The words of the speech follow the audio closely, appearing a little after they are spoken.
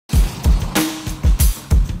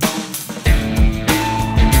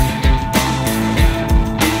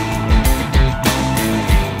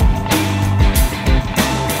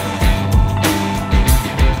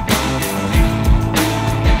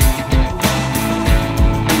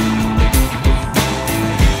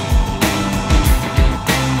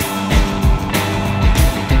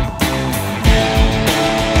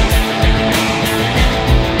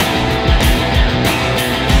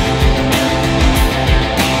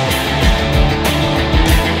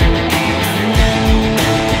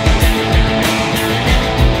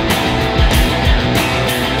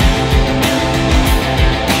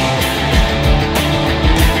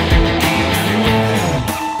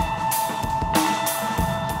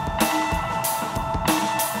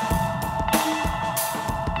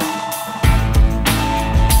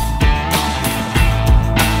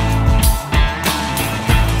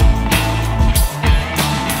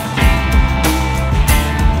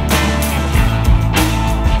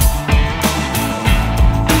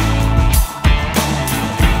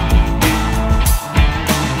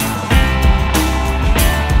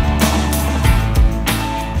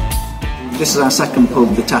This is our second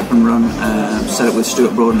pub, the Tap and Run, set up with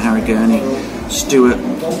Stuart and Harry Gurney. Stuart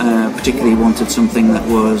particularly wanted something that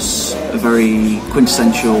was a very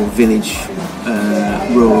quintessential village,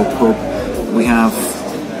 rural pub. We have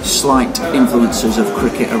slight influences of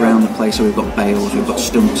cricket around the place, so we've got bales, we've got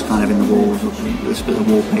stumps kind of in the walls, there's a bit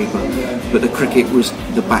of wallpaper, but the cricket was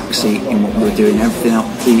the backseat in what we were doing. Everything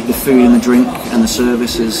else, the food and the drink and the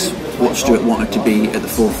service is what Stuart wanted to be at the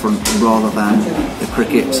forefront rather than the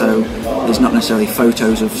cricket. So there's not necessarily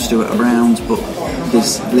photos of Stuart around, but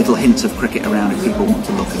there's little hints of cricket around if people want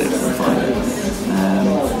to look at it and find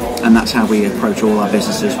it. And that's how we approach all our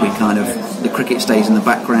businesses. We kind of, the cricket stays in the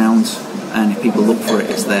background, and if people look for it,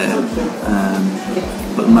 it's there.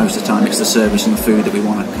 But most of the time it's the service and the food that we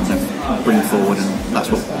want to kind of bring forward, and that's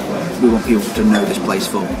what we want people to know this place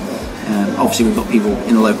for. Obviously we've got people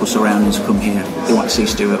in the local surroundings who come here, they want to see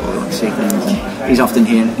Stuart or they want to see things, and he's often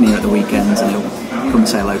here at the weekends and he'll come and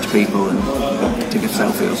say hello to people and take a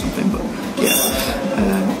selfie or something. But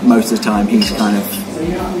yeah, most of the time he's kind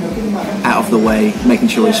of out of the way, making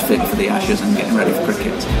sure he's fit for the Ashes and getting ready for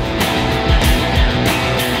cricket.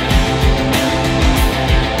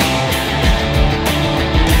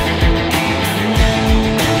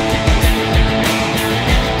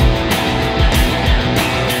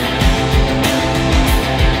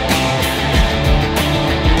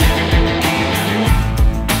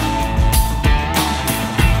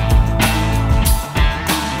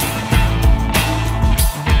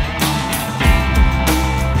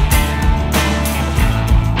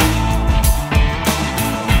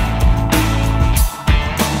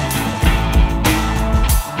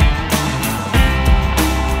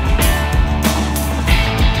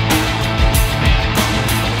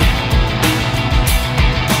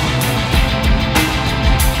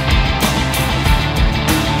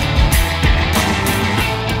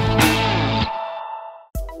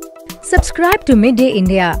 Subscribe to Midday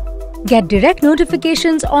India. Get direct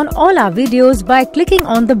notifications on all our videos by clicking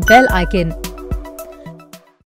on the bell icon.